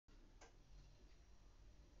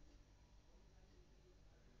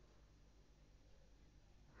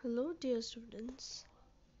Hello dear students,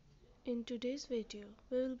 in today's video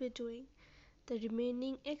we will be doing the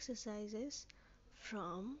remaining exercises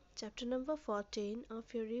from chapter number 14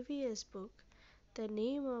 of your EVS book. The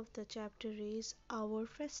name of the chapter is Our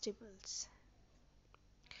Festivals.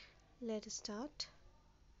 Let us start.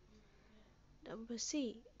 Number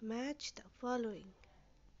C. Match the following.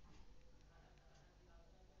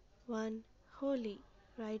 1. Holi.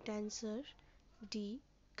 Right answer D.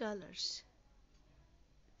 Colors.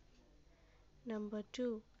 Number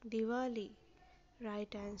 2. Diwali.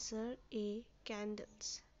 Right answer A.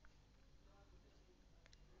 Candles.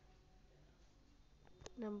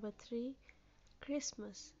 Number 3.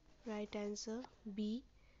 Christmas. Right answer B.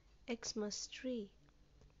 Xmas tree.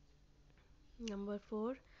 Number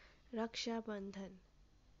 4. Raksha Bandhan.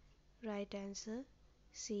 Right answer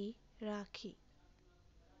C. Rakhi.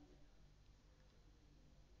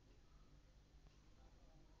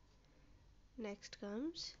 Next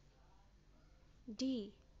comes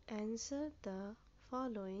D. Answer the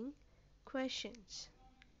following questions.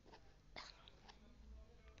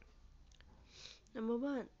 Number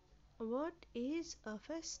 1. What is a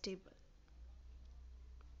festival?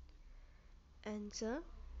 Answer.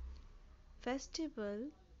 Festival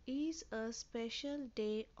is a special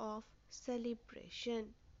day of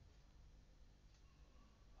celebration.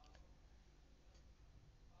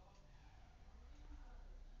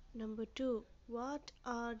 Number 2. What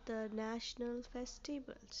are the national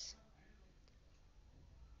festivals?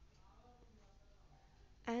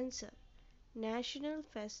 Answer. National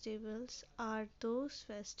festivals are those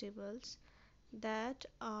festivals that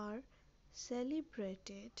are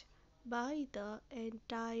celebrated by the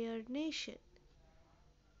entire nation.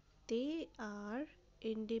 They are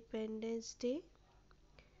Independence Day,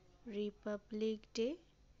 Republic Day,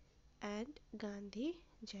 and Gandhi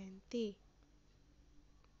Jayanti.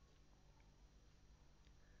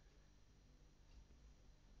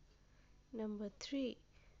 Number 3.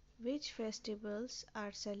 Which festivals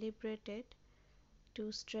are celebrated to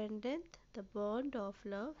strengthen the bond of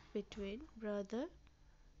love between brother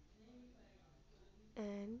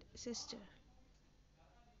and sister?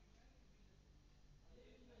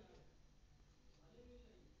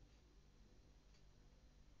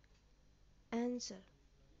 Answer.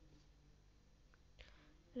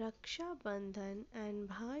 Raksha Bandhan and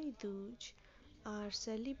Bhai Dooj are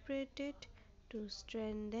celebrated to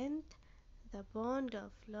strengthen the bond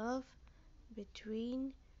of love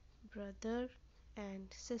between brother and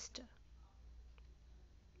sister.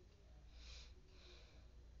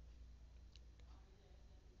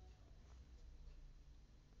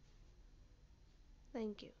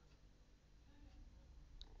 Thank you.